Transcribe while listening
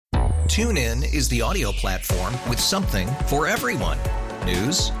TuneIn is the audio platform with something for everyone.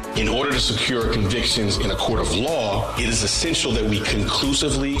 News. In order to secure convictions in a court of law, it is essential that we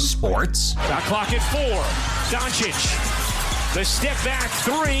conclusively. Sports. Shot clock at 4. Doncic. The step back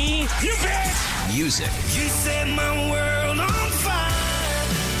 3. You bet. Music. You set my world on fire.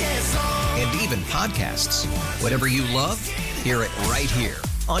 Yes, and even podcasts. Whatever you love, hear it right here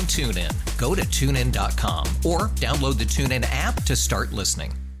on TuneIn. Go to TuneIn.com or download the TuneIn app to start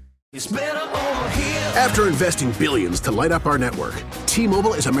listening. it's better over here. After investing billions to light up our network,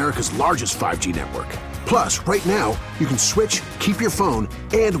 T-Mobile is America's largest 5G network. Plus, right now, you can switch, keep your phone,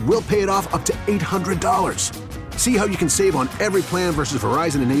 and we'll pay it off up to $800. See how you can save on every plan versus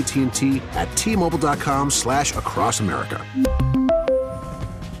Verizon and AT&T at T-Mobile.com/across-America.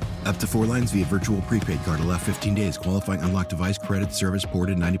 Up to 4 lines via virtual prepaid card. Allow 15 days. Qualifying unlocked device credit service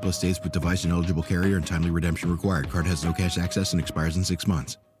ported 90-plus days with device and eligible carrier and timely redemption required. Card has no cash access and expires in 6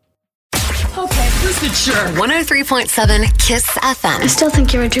 months. Okay, who's the jerk? 103.7 KISS FM. I still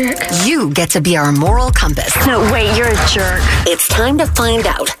think you're a jerk. You get to be our moral compass. No, wait, you're a jerk. It's time to find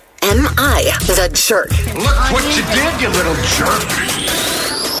out. Am I the jerk? Look what you did, you little jerk.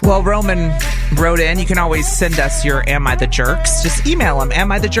 Well, Roman wrote in. You can always send us your Am I the Jerks. Just email him,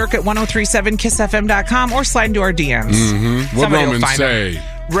 amithejerk@1037kissfm.com, or slide into our DMs. Mm-hmm. What Roman say? Him.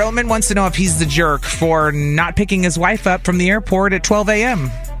 Roman wants to know if he's the jerk for not picking his wife up from the airport at 12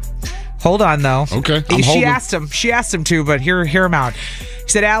 a.m. Hold on, though. Okay, She asked him to, but hear him out. He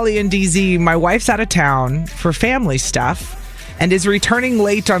said, Allie and DZ, my wife's out of town for family stuff and is returning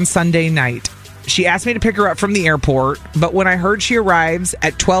late on Sunday night. She asked me to pick her up from the airport, but when I heard she arrives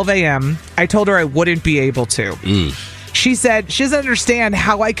at 12 a.m., I told her I wouldn't be able to. She said she doesn't understand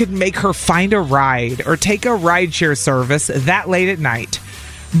how I could make her find a ride or take a rideshare service that late at night.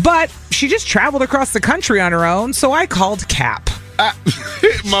 But she just traveled across the country on her own, so I called Cap.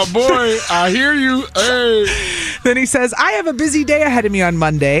 My boy, I hear you. Hey. Then he says, I have a busy day ahead of me on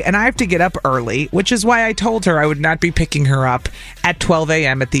Monday, and I have to get up early, which is why I told her I would not be picking her up at 12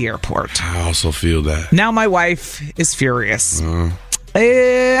 a.m. at the airport. I also feel that. Now my wife is furious.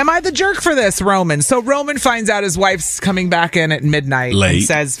 Am I the jerk for this, Roman? So Roman finds out his wife's coming back in at midnight late. And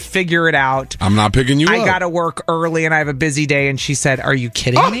says, figure it out. I'm not picking you up. I got to work early and I have a busy day. And she said, are you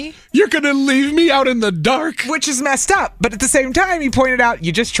kidding me? You're going to leave me out in the dark? Which is messed up. But at the same time, he pointed out,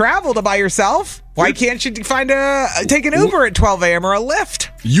 you just traveled by yourself. Why can't you take an Uber at 12 a.m. or a Lyft?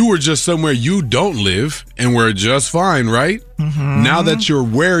 You were just somewhere you don't live, and we're just fine, right? Mm-hmm. Now that you're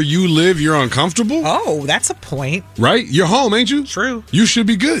where you live, you're uncomfortable? Oh, that's a point. Right? You're home, ain't you? True. You should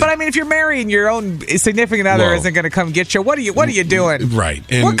be good. But I mean, if you're married and your own significant other isn't going to come get you, what are you doing? Right.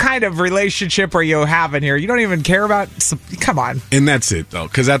 And what kind of relationship are you having here? You don't even care about... Come on. And that's it, though,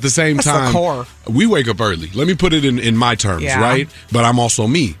 because at the same time... the core. We wake up early. Let me put it in my terms, right? But I'm also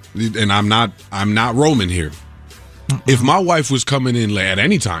me, and I'm not Roman here. If my wife was coming in late at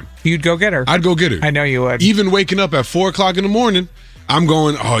any time, you'd go get her. I'd go get her. I know you would. Even waking up at 4 o'clock in the morning, I'm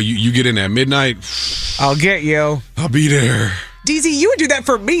going, you get in at midnight. I'll get you. I'll be there. DZ, you would do that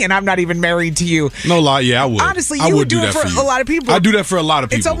for me, and I'm not even married to you. No lie, yeah, I would. Honestly, you would do it for a lot of people. I do that for a lot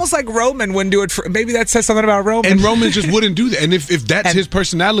of people. It's almost like Roman wouldn't do it for... Maybe that says something about Roman. And Roman just wouldn't do that. And if that's his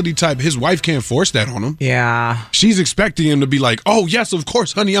personality type, his wife can't force that on him. Yeah. She's expecting him to be like, oh, yes, of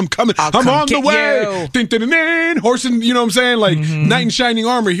course, honey, I'm coming. I'm on the way. Horsing, you know what I'm saying? Like, knight in shining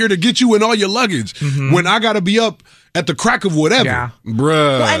armor here to get you and all your luggage. When I got to be up at the crack of whatever, bruh.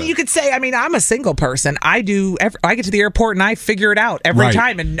 Well, and you could say, I mean, I'm a single person. I get to the airport and I figure it out every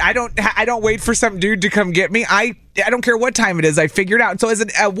time, and I don't wait for some dude to come get me. I don't care what time it is. I figure it out. And so as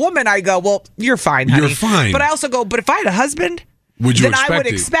a woman, I go, well, you're fine, honey. You're fine. But I also go, but if I had a husband, then I would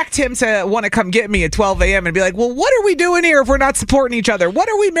expect him to want to come get me at 12 a.m. and be like, well, what are we doing here if we're not supporting each other? What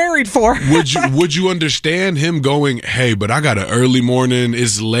are we married for? Would you understand him going, hey, but I got an early morning.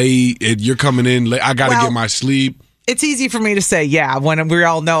 It's late. You're coming in late. I got to get my sleep. It's easy for me to say, yeah, when we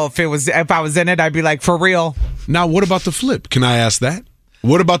all know if I was in it, I'd be like, for real. Now, what about the flip? Can I ask that?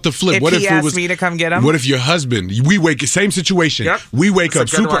 What about the flip? If he asked me to come get him? What if your husband, same situation. Yep. We wake up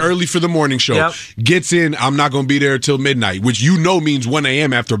super early for the morning show, gets in, I'm not going to be there till midnight, which means 1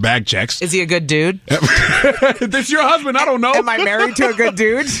 a.m. after bag checks. Is he a good dude? That's your husband, I don't know. Am I married to a good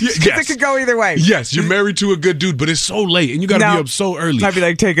dude? Yes. It could go either way. Yes, you're married to a good dude, but it's so late, and you got to be up so early. I'd be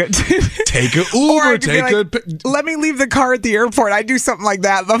like, take it. Take an Uber, let me leave the car at the airport. I do something like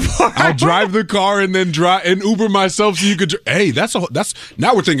that before. I'll drive the car and then Uber myself so you could. Hey, that's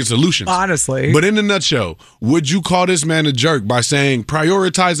Now we're thinking solutions. Honestly. But in a nutshell, would you call this man a jerk by saying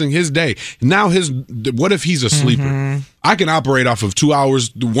prioritizing his day? Now what if he's a sleeper? I can operate off of 2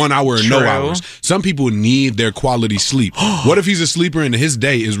 hours, 1 hour, and no hours. Some people need their quality sleep. What if he's a sleeper and his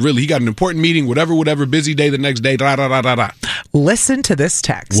day is really, he got an important meeting, whatever, busy day the next day, Listen to this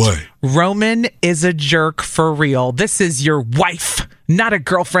text. What? Roman is a jerk for real. This is your wife, not a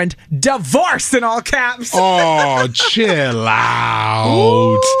girlfriend. Divorce in all caps. Oh, chill out.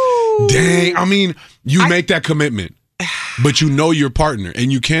 Ooh. Dang. I mean, you make that commitment. But you know your partner,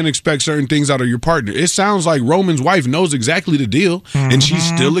 and you can't expect certain things out of your partner. It sounds like Roman's wife knows exactly the deal, and she's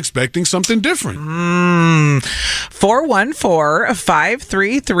still expecting something different.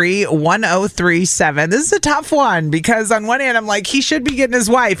 414-533-1037. This is a tough one because on one hand, I'm like, he should be getting his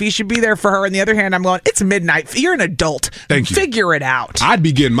wife. He should be there for her. On the other hand, I'm going, it's midnight. You're an adult. Thank you. Figure it out. I'd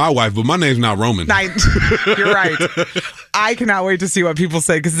be getting my wife, but my name's not Roman. You're right. I cannot wait to see what people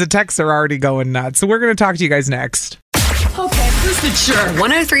say because the texts are already going nuts. So we're going to talk to you guys next. Okay, who's the jerk?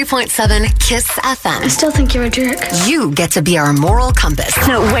 103.7 Kiss FM. I still think you're a jerk. You get to be our moral compass.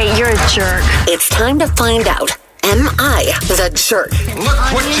 No, wait, you're a jerk. It's time to find out. Am I the jerk?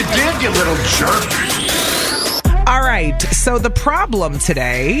 Look what you did, you little jerk. All right, so the problem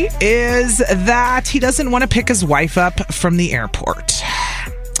today is that he doesn't want to pick his wife up from the airport.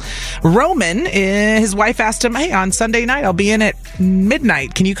 Roman, his wife asked him, hey, on Sunday night, I'll be in at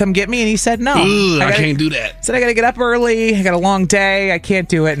midnight. Can you come get me? And he said, no. I can't do that. Said, I got to get up early. I got a long day. I can't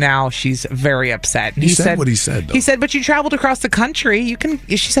do it now. She's very upset. He said what he said, though. He said, but you traveled across the country.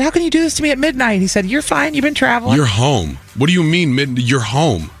 She said, how can you do this to me at midnight? He said, you're fine. You've been traveling. You're home. What do you mean you're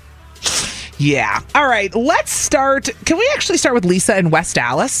home? Yeah. All right, let's start. Can we actually start with Lisa in West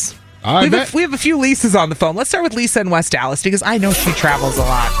Dallas? We have a few Lisas on the phone. Let's start with Lisa in West Dallas because I know she travels a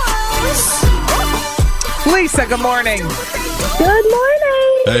lot. Lisa, good morning. Good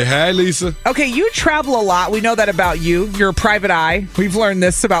morning. Hey, Lisa. Okay, you travel a lot. We know that about you. You're a private eye. We've learned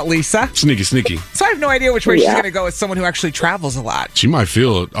this about Lisa. Sneaky. So I have no idea which way she's going to go as someone who actually travels a lot. She might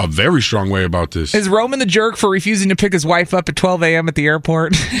feel a very strong way about this. Is Roman the jerk for refusing to pick his wife up at 12 a.m. at the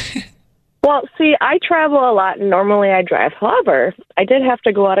airport? Well, see, I travel a lot, and normally I drive. However, I did have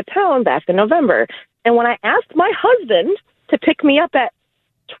to go out of town back in November. And when I asked my husband to pick me up at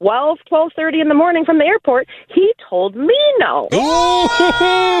 12:30 in the morning from the airport, he told me no.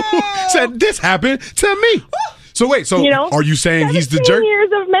 Oh, said this happened to me. So wait, are you saying he's the jerk? 17 years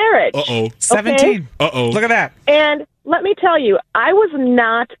of marriage. Uh-oh. 17. Uh-oh. Look at that. And let me tell you, I was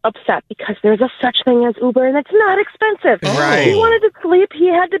not upset because there's a such thing as Uber, and it's not expensive. Right. He wanted to sleep. He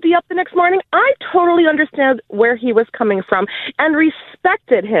had to be up the next morning. I totally understand where he was coming from and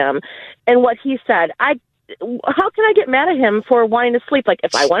respected him and what he said. How can I get mad at him for wanting to sleep? Like,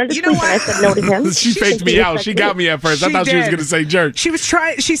 if I wanted to sleep and I said no to him. She faked me out. She got me at first. I thought she was going to say jerk.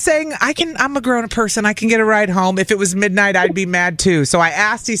 She's saying, I'm a grown person. I can get a ride home. If it was midnight, I'd be mad too. So I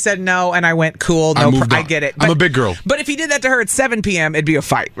asked, he said no, and I went, cool. No, I get it. But, I'm a big girl. But if he did that to her at 7 p.m., it'd be a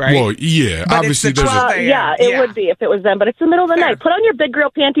fight, right? Well, yeah. But obviously, it's the 12 a.m. Yeah, it would be if it was them. But it's the middle of the night. Put on your big girl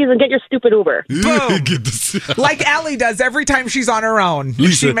panties and get your stupid Uber. Boom. Like Allie does every time she's on her own.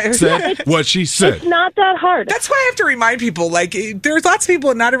 Lisa said what she said. It's not that hard. That's why I have to remind people, like, there's lots of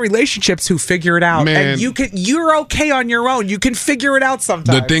people not in relationships who figure it out. Man. And you're okay on your own. You can figure it out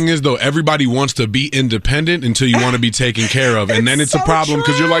sometimes. The thing is, though, everybody wants to be independent until you want to be taken care of. And then it's a problem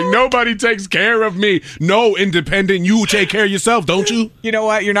because you're like, nobody takes care of me. No, independent, you take care of yourself, don't you? You know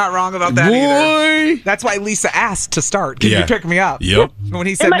what? You're not wrong about that either. That's why Lisa asked to start. Can you pick me up? Yep. When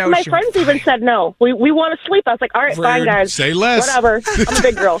he said no, my friends even said no. We want to sleep. I was like, all right, fine, guys. Say less. Whatever. I'm a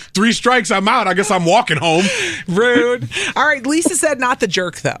big girl. 3 strikes, I'm out. I guess I'm walking home. Rude. All right, Lisa said not the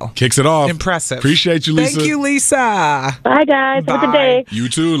jerk, though. Kicks it off. Impressive. Appreciate you, Lisa. Thank you, Lisa. Bye, guys. Have a good day. You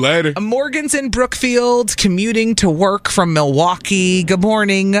too. Later. Morgan's in Brookfield, commuting to work from Milwaukee. Good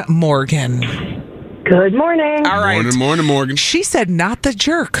morning, Morgan. Good morning. All right. Morning, Morgan. She said not the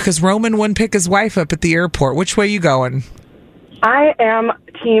jerk because Roman wouldn't pick his wife up at the airport. Which way you going? I am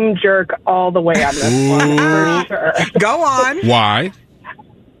team jerk all the way on this one, for sure. Go on. Why?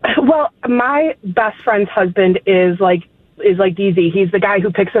 Well, my best friend's husband is like DZ. He's the guy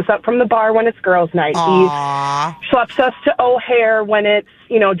who picks us up from the bar when it's girls' night. Aww. He schleps us to O'Hare when it's,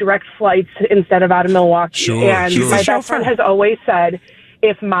 direct flights instead of out of Milwaukee. My best friend has always said,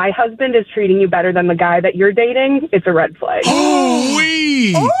 if my husband is treating you better than the guy that you're dating, it's a red flag.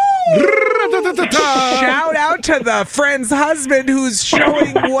 Ooh-wee. Shout out to the friend's husband who's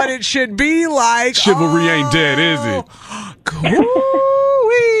showing what it should be like. Chivalry ain't dead, is it? Cool.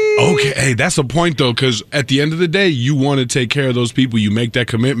 Woo-wee. Okay, hey, that's a point, though, because at the end of the day, you want to take care of those people. You make that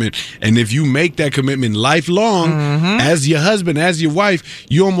commitment. And if you make that commitment lifelong, as your husband, as your wife,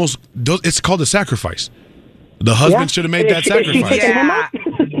 you almost, it's called a sacrifice. The husband should have made that sacrifice. Yeah.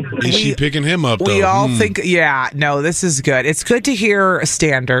 Is she picking him up, though? We all think, no, this is good. It's good to hear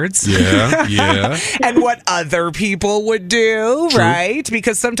standards. Yeah. And what other people would do, right?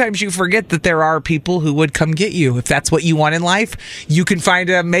 Because sometimes you forget that there are people who would come get you. If that's what you want in life, you can find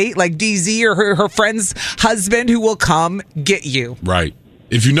a mate like DZ or her friend's husband who will come get you. Right.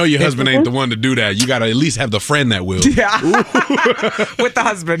 If you know your husband ain't the one to do that, you got to at least have the friend that will. Yeah. With the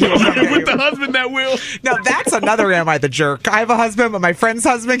husband. With the husband that will. No, that's another Am I the Jerk. I have a husband, but my friend's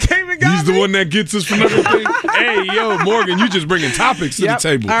husband came and got me. He's the one that gets us from everything. Hey, yo, Morgan, you just bringing topics to the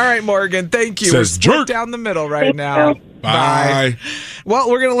table. All right, Morgan, thank you. Says We're split jerk. down the middle right now. Bye. Well,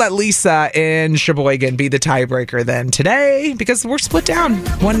 we're going to let Lisa in Sheboygan be the tiebreaker then today because we're split down.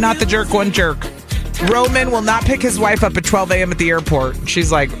 One not the jerk, one jerk. Roman will not pick his wife up at 12 a.m. at the airport.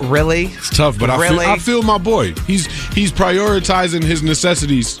 She's like, really? It's tough, but I feel my boy. He's prioritizing his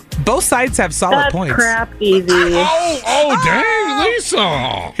necessities. Both sides have solid points. Crap, easy. Dang,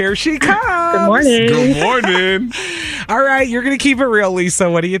 Lisa. Here she comes. Good morning. Good morning. All right, you're going to keep it real, Lisa.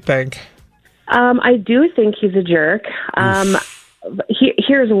 What do you think? I do think he's a jerk.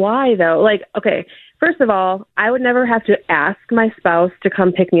 Here's why, though. Like, okay, first of all, I would never have to ask my spouse to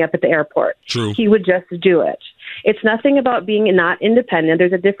come pick me up at the airport. True. He would just do it. It's nothing about being not independent.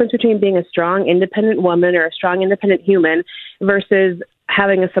 There's a difference between being a strong, independent woman or a strong, independent human versus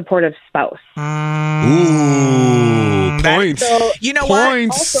having a supportive spouse. Ooh, points. So, you know points.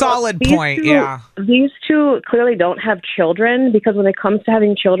 what? Also, solid point, These two clearly don't have children because when it comes to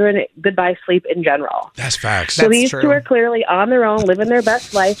having children, goodbye sleep in general. That's facts. So these two are clearly on their own, living their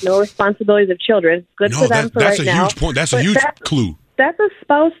best life, no responsibilities of children. Good for them for right now. That's a huge point. That's a huge clue. That's a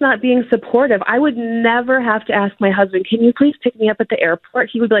spouse not being supportive. I would never have to ask my husband, can you please pick me up at the airport?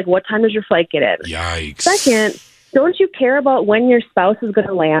 He would be like, what time does your flight get in? Yikes. Second, don't you care about when your spouse is going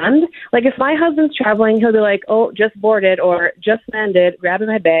to land? Like, if my husband's traveling, he'll be like, oh, just boarded or just landed, grabbing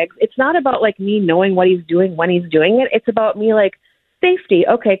my bags. It's not about, like, me knowing what he's doing when he's doing it. It's about me, like, safety.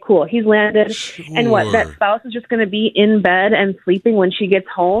 Okay, cool. He's landed. Sure. And what, that spouse is just going to be in bed and sleeping when she gets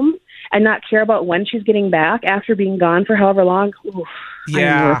home and not care about when she's getting back after being gone for however long? Oof.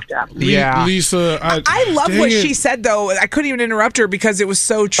 Yeah. Lisa, I love what she said, though. I couldn't even interrupt her because it was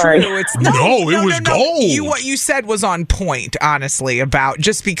so true. It's it was gold. What you said was on point, honestly, about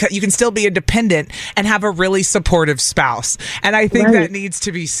just because you can still be independent and have a really supportive spouse. And I think that needs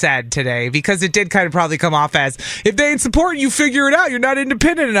to be said today because it did kind of probably come off as if they ain't supporting you, figure it out. You're not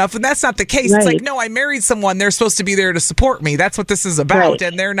independent enough. And that's not the case. It's like, no, I married someone. They're supposed to be there to support me. That's what this is about.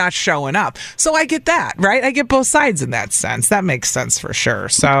 And they're not showing up. So I get that, right? I get both sides in that sense. That makes sense for sure.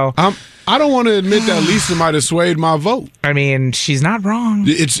 So I don't want to admit that Lisa might have swayed my vote. I mean, she's not wrong. I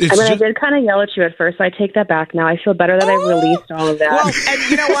did kind of yell at you at first, so I take that back now. I feel better that I released all of that. Well,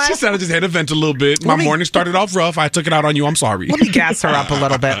 and you know what? She said I just had to vent a little bit. My morning started off rough. I took it out on you. I'm sorry. Let me gas her up a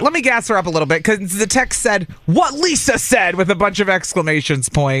little bit. Because the text said what Lisa said with a bunch of exclamations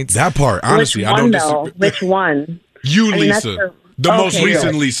points. That part, honestly, I don't disagree. Which one? You, Lisa. The most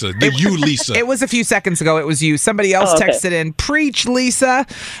recent Lisa. You, Lisa. It was a few seconds ago. It was you. Somebody else texted in, preach, Lisa.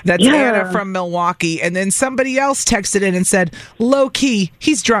 That's Anna from Milwaukee. And then somebody else texted in and said, low key,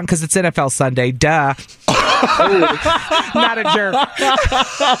 he's drunk because it's NFL Sunday. Duh. Not a jerk.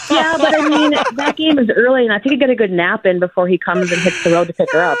 Yeah, but I mean, that game is early, and I think you get a good nap in before he comes and hits the road to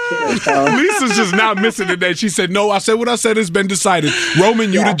pick her up. Too, so. Lisa's just not missing today. She said, no, I said what I said has been decided.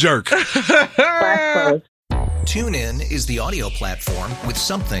 Roman, you the jerk. TuneIn is the audio platform with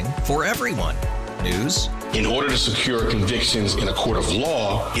something for everyone. News. In order to secure convictions in a court of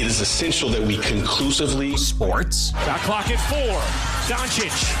law, it is essential that we conclusively. Sports. Got clock at 4.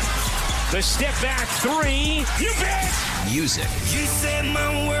 Doncic. The step back 3. You bet. Music. You set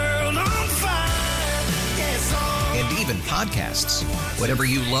my world on fire. Yes, and even podcasts. Whatever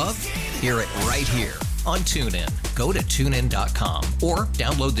you love, hear it right here on TuneIn. Go to TuneIn.com or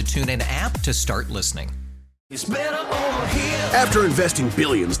download the TuneIn app to start listening. It's better over here. After investing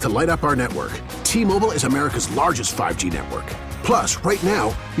billions to light up our network, T-Mobile is America's largest 5G network. Plus, right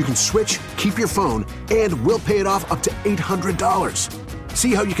now, you can switch, keep your phone, and we'll pay it off up to $800.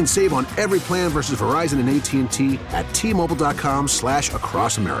 See how you can save on every plan versus Verizon and AT&T at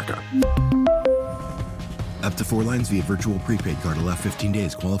T-Mobile.com/across America. Up to 4 lines via virtual prepaid card. Allow 15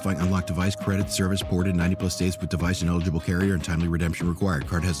 days. Qualifying unlocked device credit service ported 90+ days with device and eligible carrier and timely redemption required.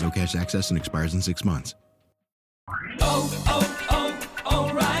 Card has no cash access and expires in 6 months.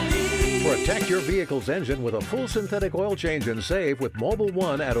 O'Reilly. For a Protect your vehicle's engine with a full synthetic oil change and save with Mobil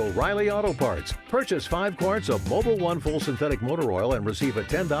 1 at O'Reilly Auto Parts. Purchase 5 quarts of Mobil 1 full synthetic motor oil and receive a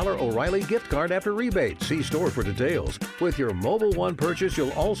 $10 O'Reilly gift card after rebate. See store for details. With your Mobil 1 purchase,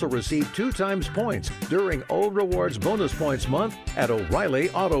 you'll also receive 2 times points during O Rewards Bonus Points Month at O'Reilly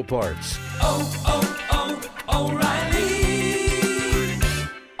Auto Parts. O'Reilly